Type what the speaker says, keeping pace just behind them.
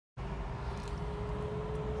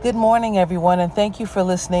Good morning, everyone, and thank you for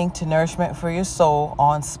listening to Nourishment for Your Soul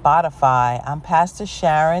on Spotify. I'm Pastor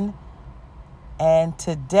Sharon, and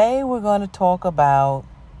today we're going to talk about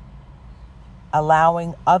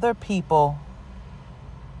allowing other people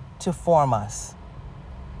to form us.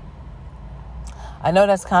 I know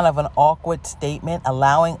that's kind of an awkward statement,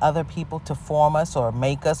 allowing other people to form us or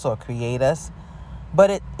make us or create us,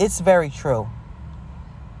 but it's very true.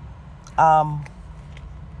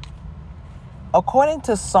 According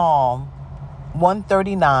to Psalm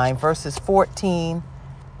 139, verses 14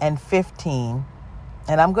 and 15,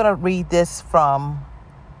 and I'm going to read this from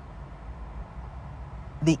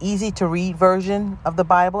the easy to read version of the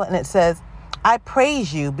Bible, and it says, I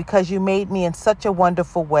praise you because you made me in such a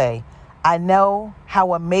wonderful way. I know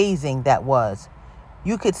how amazing that was.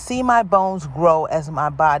 You could see my bones grow as my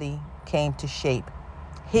body came to shape,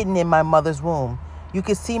 hidden in my mother's womb. You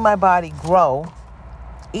could see my body grow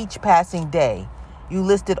each passing day. You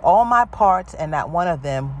listed all my parts, and not one of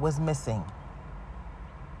them was missing.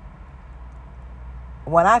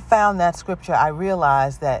 When I found that scripture, I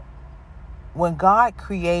realized that when God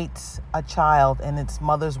creates a child in its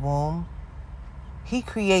mother's womb, He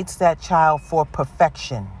creates that child for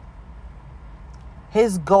perfection.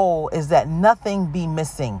 His goal is that nothing be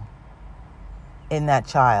missing in that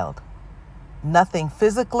child. Nothing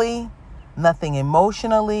physically, nothing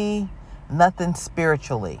emotionally, nothing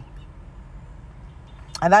spiritually.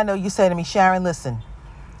 And I know you say to me, Sharon, listen,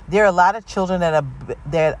 there are a lot of children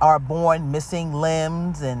that are born missing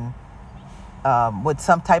limbs and with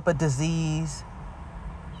some type of disease.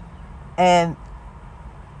 And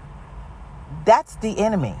that's the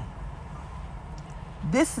enemy.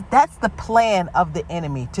 That's the plan of the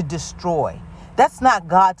enemy, to destroy. That's not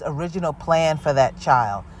God's original plan for that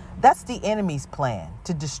child. That's the enemy's plan,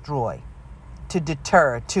 to destroy, to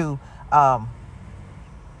deter, to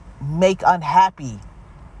make unhappy.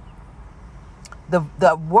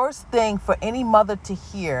 The worst thing for any mother to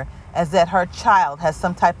hear is that her child has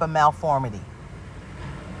some type of malformity.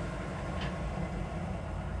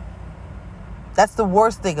 That's the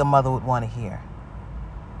worst thing a mother would want to hear.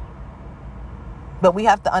 But we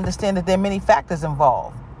have to understand that there are many factors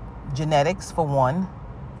involved. Genetics, for one.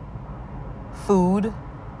 Food.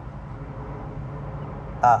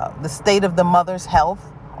 The state of the mother's health.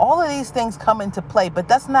 All of these things come into play, but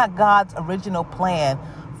that's not God's original plan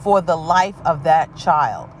for the life of that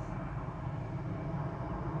child.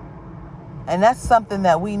 And that's something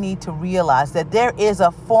that we need to realize, that there is a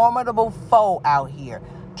formidable foe out here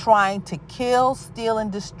trying to kill, steal,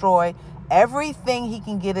 and destroy everything he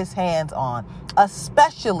can get his hands on,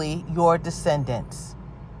 especially your descendants.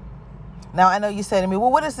 Now, I know you say to me,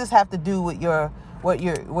 well, what does this have to do with what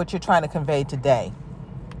you're trying to convey today?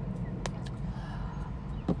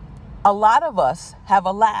 A lot of us have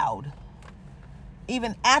allowed,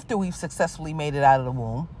 even after we've successfully made it out of the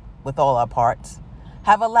womb with all our parts,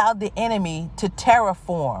 have allowed the enemy to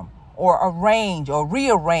terraform or arrange or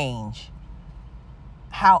rearrange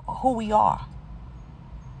who we are.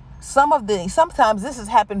 Sometimes this has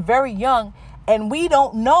happened very young, and we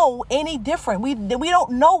don't know any different. We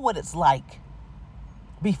don't know what it's like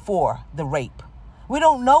before the rape. We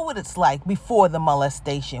don't know what it's like before the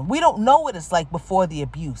molestation. We don't know what it's like before the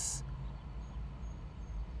abuse.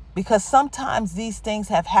 Because sometimes these things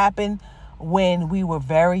have happened when we were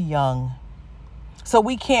very young. So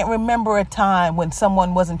we can't remember a time when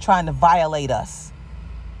someone wasn't trying to violate us.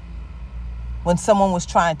 When someone was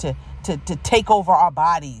trying to take over our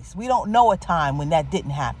bodies. We don't know a time when that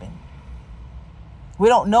didn't happen. We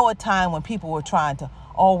don't know a time when people were trying to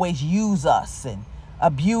always use us and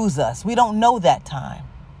abuse us. We don't know that time.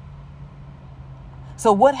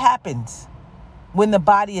 So what happens when the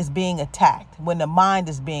body is being attacked, when the mind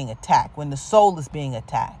is being attacked, when the soul is being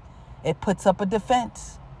attacked? It puts up a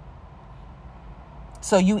defense.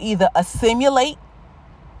 So you either assimilate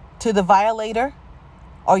to the violator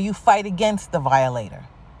or you fight against the violator.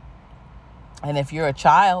 And if you're a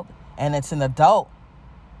child and it's an adult,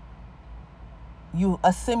 you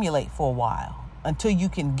assimilate for a while until you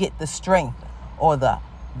can get the strength or the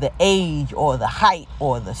age or the height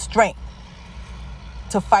or the strength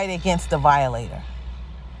to fight against the violator.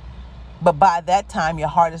 But by that time, your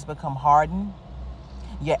heart has become hardened.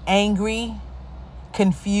 You're angry,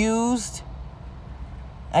 confused,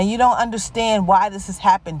 and you don't understand why this has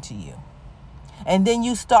happened to you. And then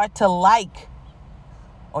you start to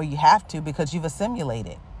or you have to because you've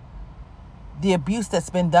assimilated the abuse that's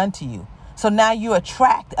been done to you. So now you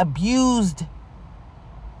attract abusing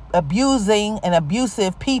and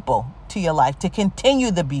abusive people to your life to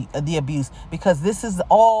continue the abuse, because this is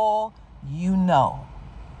all you know.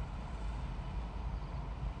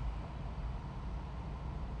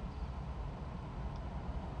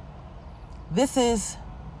 This is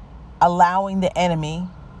allowing the enemy,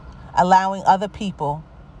 allowing other people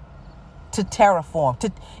to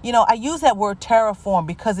terraform. I use that word terraform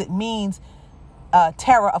because it means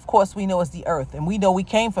terra, of course, we know is the earth, and we know we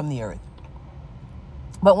came from the earth.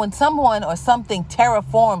 But when someone or something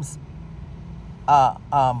terraforms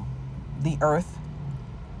the earth,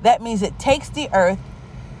 that means it takes the earth,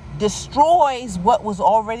 destroys what was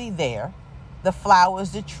already there, the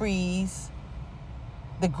flowers, the trees,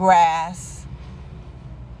 the grass,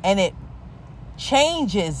 and it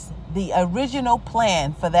changes the original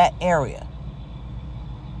plan for that area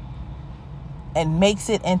and makes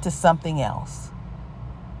it into something else.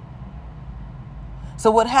 So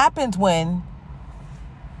what happens when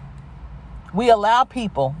we allow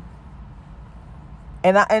people,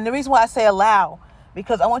 and the reason why I say allow,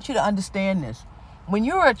 because I want you to understand this. When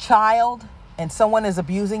you're a child and someone is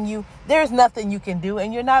abusing you, there's nothing you can do,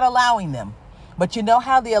 and you're not allowing them. But you know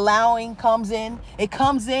how the allowing comes in? It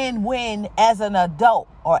comes in when, as an adult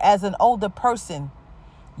or as an older person,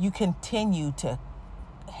 you continue to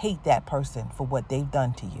hate that person for what they've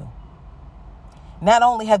done to you. Not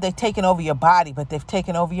only have they taken over your body, but they've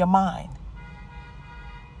taken over your mind.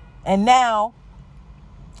 And now,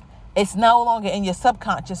 it's no longer in your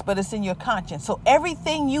subconscious, but it's in your conscience. So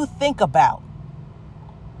everything you think about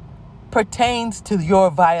pertains to your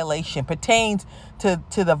violation, pertains to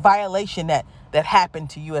the violation that happened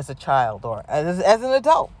to you as a child or as an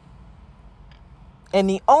adult. And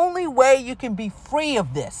the only way you can be free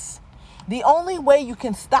of this, the only way you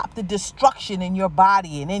can stop the destruction in your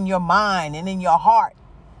body and in your mind and in your heart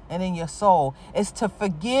and in your soul, is to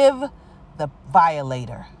forgive the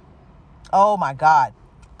violator. Oh my God.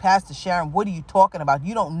 Pastor Sharon, what are you talking about?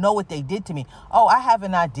 You don't know what they did to me. Oh, I have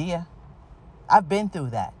an idea. I've been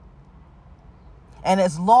through that. And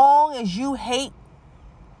as long as you hate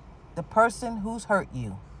the person who's hurt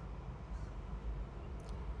you,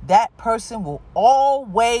 that person will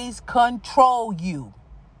always control you.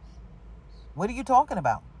 What are you talking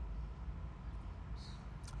about?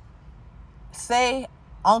 Say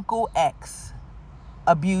Uncle X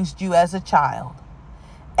abused you as a child.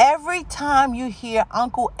 Every time you hear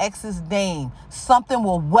Uncle X's name, something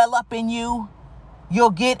will well up in you. You'll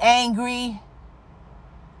get angry.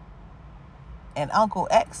 And Uncle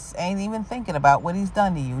X ain't even thinking about what he's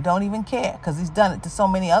done to you. Don't even care, because he's done it to so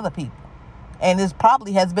many other people. And this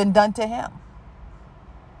probably has been done to him.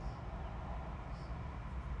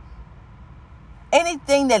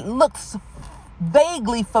 Anything that looks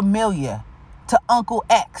vaguely familiar to Uncle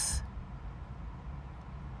X,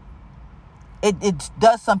 it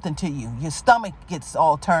does something to you. Your stomach gets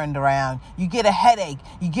all turned around. You get a headache.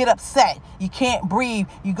 You get upset. You can't breathe.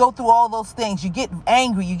 You go through all those things. You get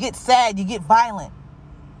angry. You get sad. You get violent.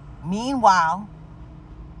 Meanwhile,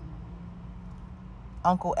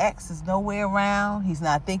 Uncle X is nowhere around. He's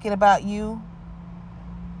not thinking about you.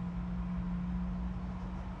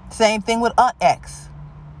 Same thing with Aunt X.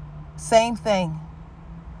 Same thing.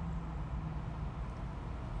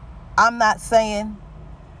 I'm not saying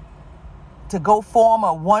to go form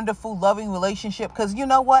a wonderful, loving relationship, because you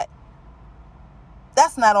know what?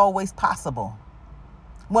 That's not always possible.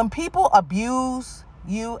 When people abuse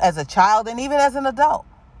you as a child and even as an adult,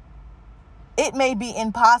 it may be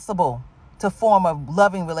impossible to form a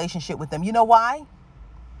loving relationship with them. You know why?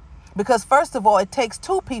 Because first of all, it takes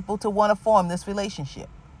two people to want to form this relationship.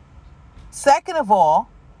 Second of all,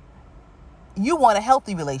 you want a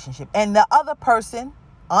healthy relationship. And the other person,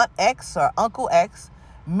 Aunt X or Uncle X,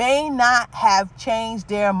 may not have changed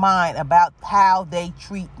their mind about how they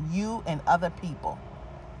treat you and other people.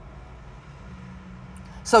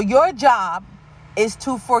 So your job is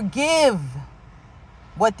to forgive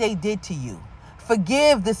what they did to you.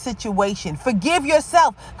 Forgive the situation. Forgive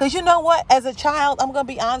yourself. Because you know what? As a child, I'm going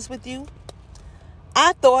to be honest with you.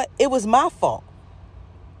 I thought it was my fault.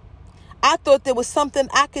 I thought there was something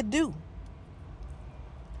I could do.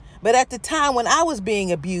 But at the time when I was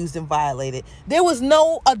being abused and violated, there was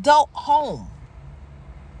no adult home.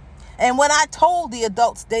 And when I told the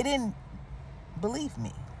adults, they didn't believe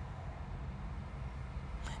me.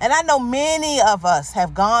 And I know many of us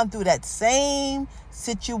have gone through that same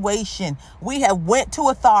situation. We have went to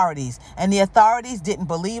authorities, and the authorities didn't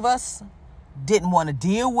believe us, didn't want to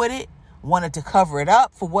deal with it, wanted to cover it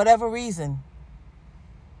up for whatever reason.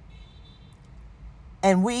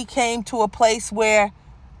 And we came to a place where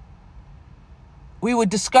we were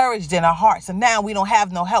discouraged in our hearts, and now we don't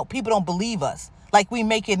have no help. People don't believe us, like we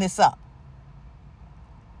making this up.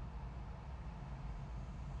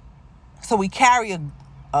 So we carry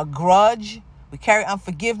a grudge. We carry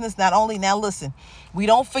unforgiveness. Not only, now listen, we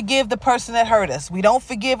don't forgive the person that hurt us. We don't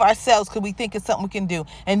forgive ourselves because we think it's something we can do.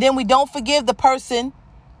 And then we don't forgive the person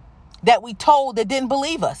that we told that didn't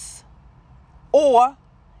believe us. Or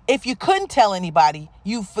if you couldn't tell anybody,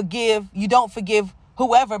 you don't forgive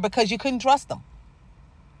whoever because you couldn't trust them.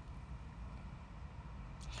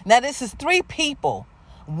 Now this is 3 people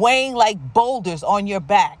weighing like boulders on your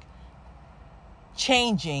back,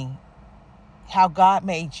 changing how God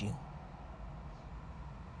made you.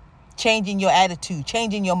 Changing your attitude,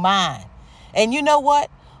 changing your mind. And you know what?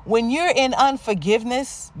 When you're in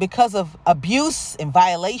unforgiveness because of abuse and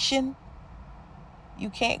violation, you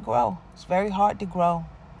can't grow. It's very hard to grow.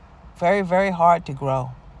 Very, very hard to grow.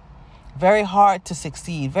 Very hard to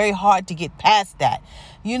succeed. Very hard to get past that.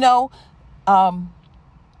 You know,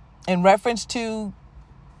 in reference to,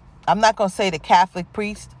 I'm not going to say the Catholic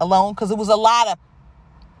priest alone, because it was a lot of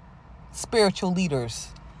spiritual leaders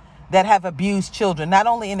that have abused children, not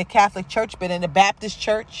only in the Catholic Church, but in the Baptist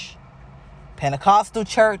Church, Pentecostal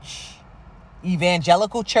Church,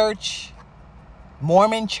 Evangelical Church,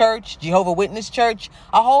 Mormon Church, Jehovah's Witness Church.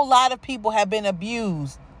 A whole lot of people have been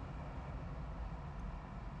abused.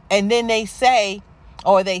 And then they say,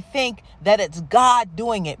 or they think that it's God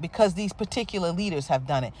doing it because these particular leaders have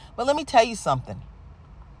done it. But let me tell you something.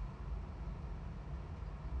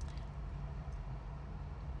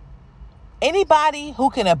 Anybody who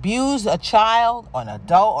can abuse a child or an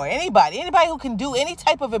adult or anybody who can do any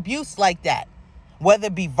type of abuse like that, whether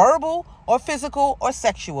it be verbal or physical or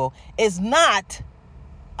sexual, is not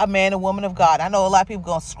a man or woman of God. I know a lot of people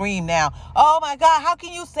going to scream now, oh my God, how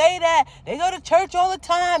can you say that? They go to church all the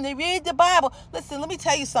time. They read the Bible. Listen, let me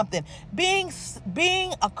tell you something. Being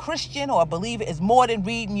a Christian or a believer is more than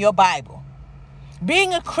reading your Bible.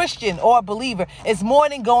 Being a Christian or a believer is more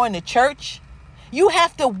than going to church. You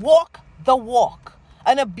have to walk the walk.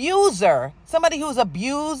 An abuser, somebody who's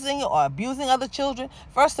abusing other children,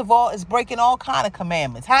 first of all, is breaking all kind of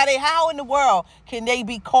commandments. How in the world can they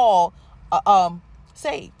be called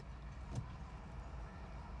saved?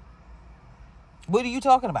 What are you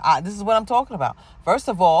talking about? This is what I'm talking about. First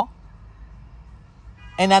of all,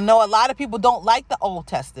 and I know a lot of people don't like the Old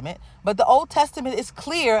Testament, but the Old Testament is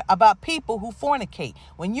clear about people who fornicate.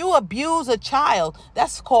 When you abuse a child,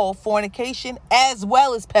 that's called fornication as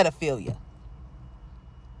well as pedophilia.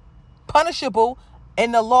 Punishable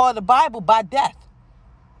in the law of the Bible by death.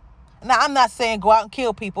 Now, I'm not saying go out and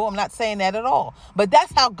kill people. I'm not saying that at all. But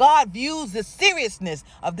that's how God views the seriousness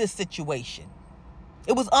of this situation.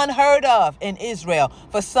 It was unheard of in Israel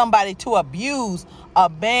for somebody to abuse a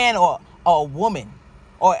man or a woman,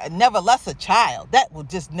 or nevertheless a child. That would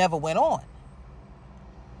just never went on.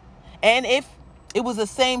 And if it was a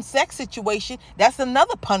same-sex situation, that's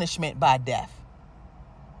another punishment by death.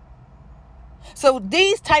 So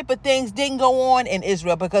these type of things didn't go on in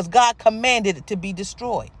Israel because God commanded it to be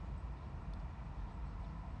destroyed.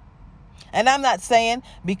 And I'm not saying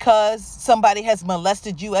because somebody has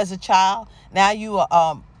molested you as a child, now you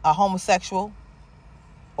are a homosexual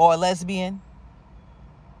or a lesbian,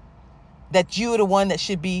 that you're the one that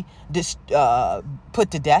should be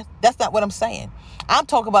put to death. That's not what I'm saying. I'm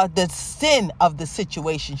talking about the sin of the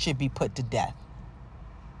situation should be put to death.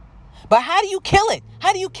 But how do you kill it?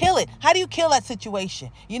 How do you kill it? How do you kill that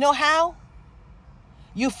situation? You know how?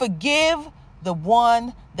 You forgive the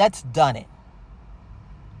one that's done it.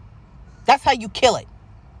 That's how you kill it.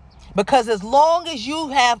 Because as long as you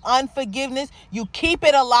have unforgiveness, you keep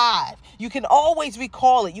it alive. You can always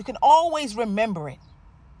recall it. You can always remember it.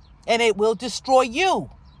 And it will destroy you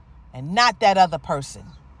and not that other person.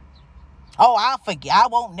 Oh, I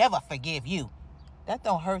won't never forgive you. That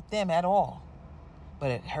don't hurt them at all.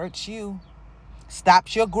 But it hurts you.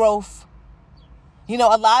 Stops your growth. You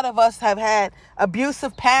know, a lot of us have had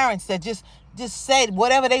abusive parents that just said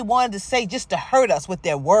whatever they wanted to say just to hurt us with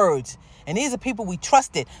their words. And these are people we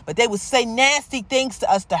trusted, but they would say nasty things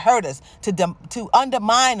to us to hurt us, to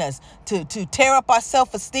undermine us, to tear up our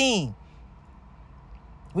self-esteem.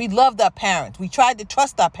 We loved our parents. We tried to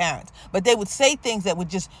trust our parents, but they would say things that would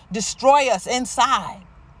just destroy us inside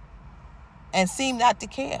and seem not to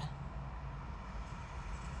care.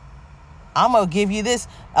 I'm going to give you this.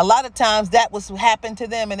 A lot of times that was happened to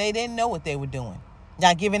them and they didn't know what they were doing.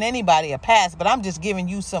 Not giving anybody a pass, but I'm just giving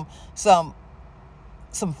you some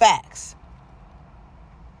facts.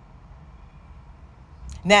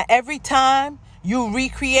 Now, every time you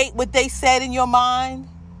recreate what they said in your mind,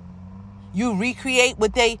 you recreate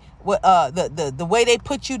what the way they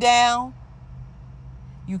put you down,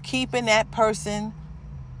 you keeping that person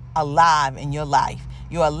alive in your life.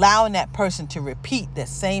 You're allowing that person to repeat the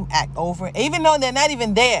same act over, even though they're not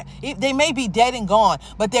even there. They may be dead and gone,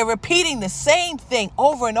 but they're repeating the same thing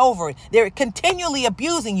over and over. They're continually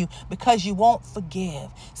abusing you because you won't forgive.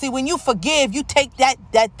 See, when you forgive, you take that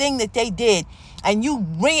thing that they did and you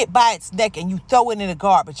wring it by its neck and you throw it in the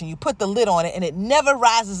garbage and you put the lid on it and it never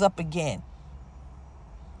rises up again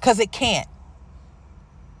because it can't.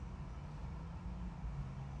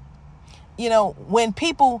 You know, when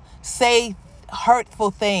people say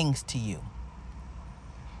hurtful things to you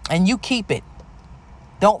and you keep it,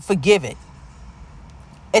 don't forgive it,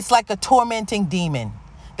 it's like a tormenting demon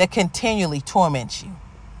that continually torments you.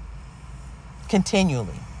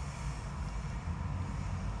 Continually.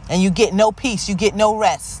 And you get no peace. You get no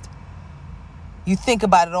rest. You think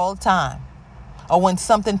about it all the time. Or when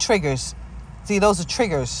something triggers. See, those are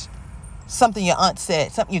triggers. Something your aunt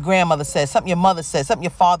said. Something your grandmother said. Something your mother said. Something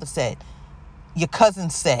your father said. Your cousin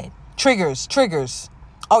said. Triggers.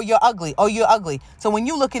 Oh, you're ugly. Oh, you're ugly. So when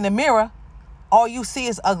you look in the mirror, all you see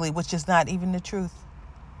is ugly, which is not even the truth.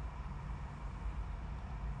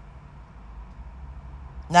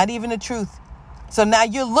 Not even the truth. So now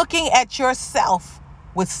you're looking at yourself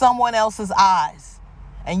with someone else's eyes,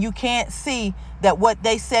 and you can't see that what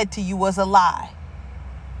they said to you was a lie.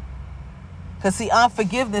 Because see,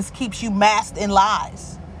 unforgiveness keeps you masked in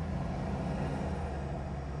lies.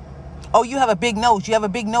 Oh, you have a big nose. You have a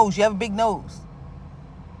big nose. You have a big nose.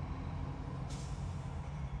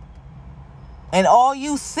 And all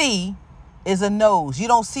you see is a nose. You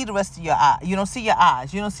don't see the rest of your eye. You don't see your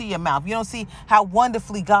eyes. You don't see your mouth. You don't see how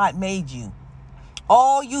wonderfully God made you.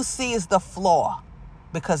 All you see is the flaw,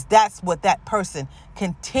 because that's what that person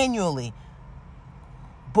continually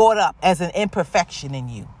brought up as an imperfection in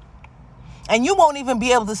you. And you won't even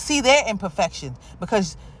be able to see their imperfections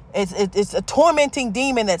because it's a tormenting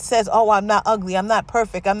demon that says, oh, I'm not ugly, I'm not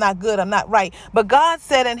perfect, I'm not good, I'm not right. But God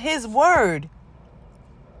said in his word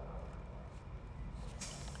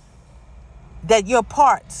that your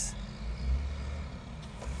parts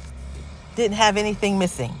didn't have anything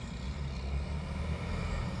missing.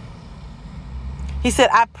 He said,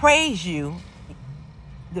 I praise you.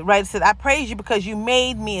 The writer said, I praise you because you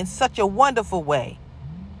made me in such a wonderful way.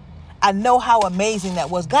 I know how amazing that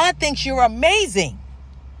was. God thinks you're amazing.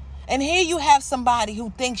 And here you have somebody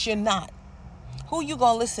who thinks you're not. Who you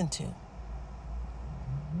going to listen to?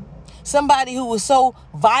 Somebody who was so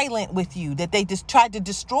violent with you that they just tried to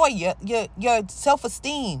destroy your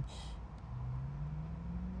self-esteem.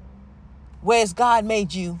 Whereas God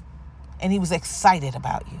made you and he was excited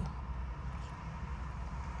about you.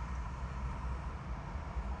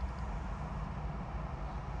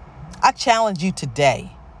 I challenge you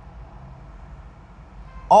today.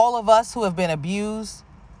 All of us who have been abused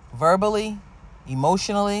verbally,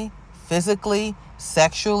 emotionally, physically,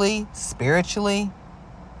 sexually, spiritually,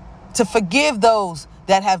 to forgive those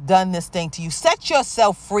that have done this thing to you. Set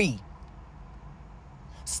yourself free.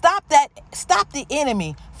 Stop the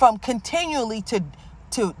enemy from continually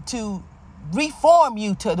to reform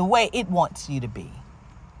you to the way it wants you to be.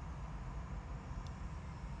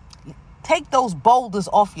 Take those boulders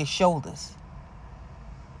off your shoulders.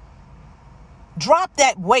 Drop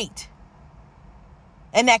that weight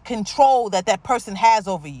and that control that person has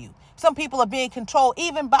over you. Some people are being controlled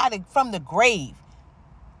even from the grave.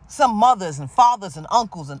 Some mothers and fathers and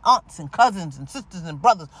uncles and aunts and cousins and sisters and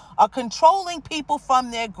brothers are controlling people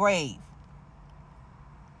from their grave.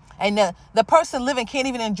 And the person living can't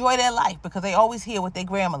even enjoy their life because they always hear what their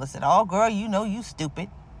grandmother said. Oh, girl, you know you stupid.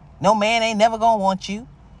 No man ain't never going to want you.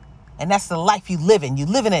 And that's the life you living. You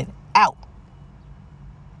living it out.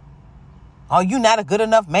 Oh, you not a good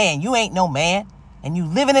enough man. You ain't no man. And you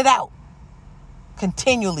living it out.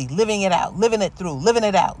 Continually living it out. Living it through. Living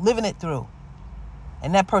it out. Living it through.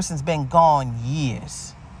 And that person's been gone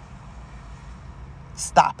years.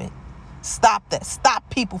 Stop it. Stop that. Stop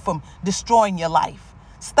people from destroying your life.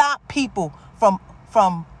 Stop people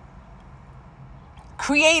from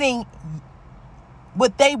creating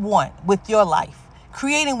what they want with your life.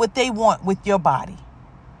 Creating what they want with your body.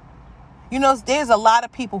 You know, there's a lot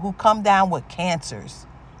of people who come down with cancers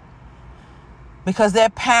because their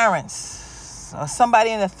parents or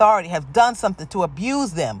somebody in authority have done something to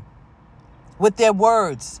abuse them with their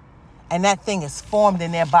words, and that thing is formed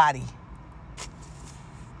in their body.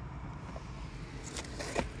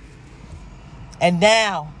 And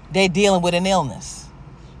now they're dealing with an illness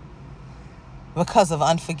because of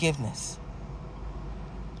unforgiveness.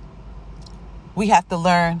 We have to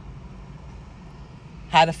learn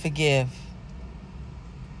how to forgive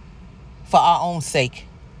for our own sake.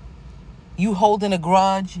 You holding a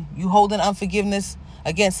grudge, you holding unforgiveness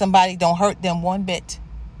against somebody, don't hurt them one bit.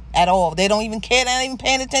 at all. They don't even care. They're not even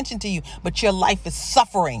paying attention to you. But your life is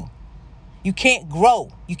suffering. You can't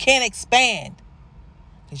grow. You can't expand.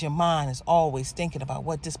 Because your mind is always thinking about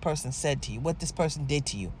what this person said to you, what this person did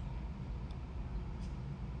to you.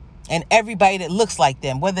 And everybody that looks like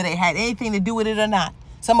them, whether they had anything to do with it or not.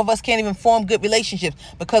 Some of us can't even form good relationships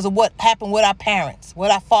because of what happened with our parents,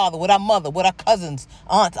 with our father, with our mother, with our cousins,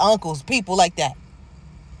 aunts, uncles, people like that.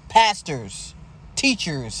 Pastors,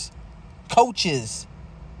 teachers, coaches.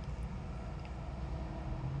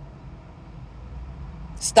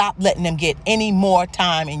 Stop letting them get any more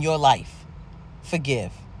time in your life.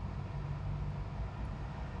 Forgive.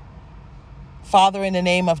 Father, in the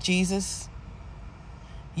name of Jesus,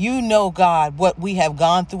 you know, God, what we have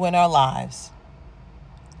gone through in our lives.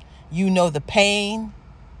 You know the pain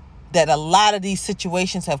that a lot of these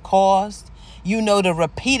situations have caused. You know the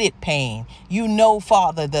repeated pain. You know,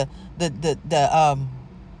 Father, the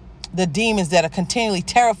demons that are continually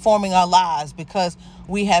terraforming our lives because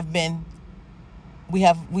we've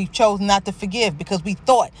chosen not to forgive because we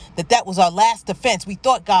thought that was our last defense. We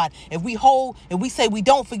thought, God, if we say we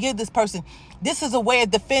don't forgive this person, this is a way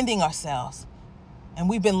of defending ourselves. And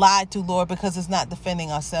we've been lied to, Lord, because it's not defending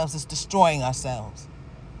ourselves, it's destroying ourselves.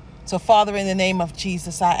 So, Father, in the name of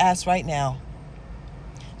Jesus, I ask right now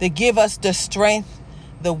to give us the strength,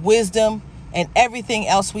 the wisdom, and everything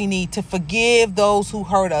else we need to forgive those who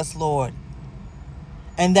hurt us, Lord.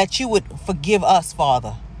 And that you would forgive us,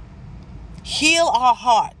 Father. Heal our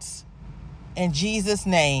hearts. In Jesus'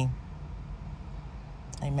 name,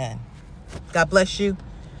 amen. God bless you.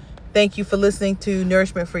 Thank you for listening to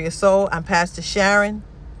Nourishment for Your Soul. I'm Pastor Sharon,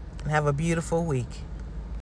 and have a beautiful week.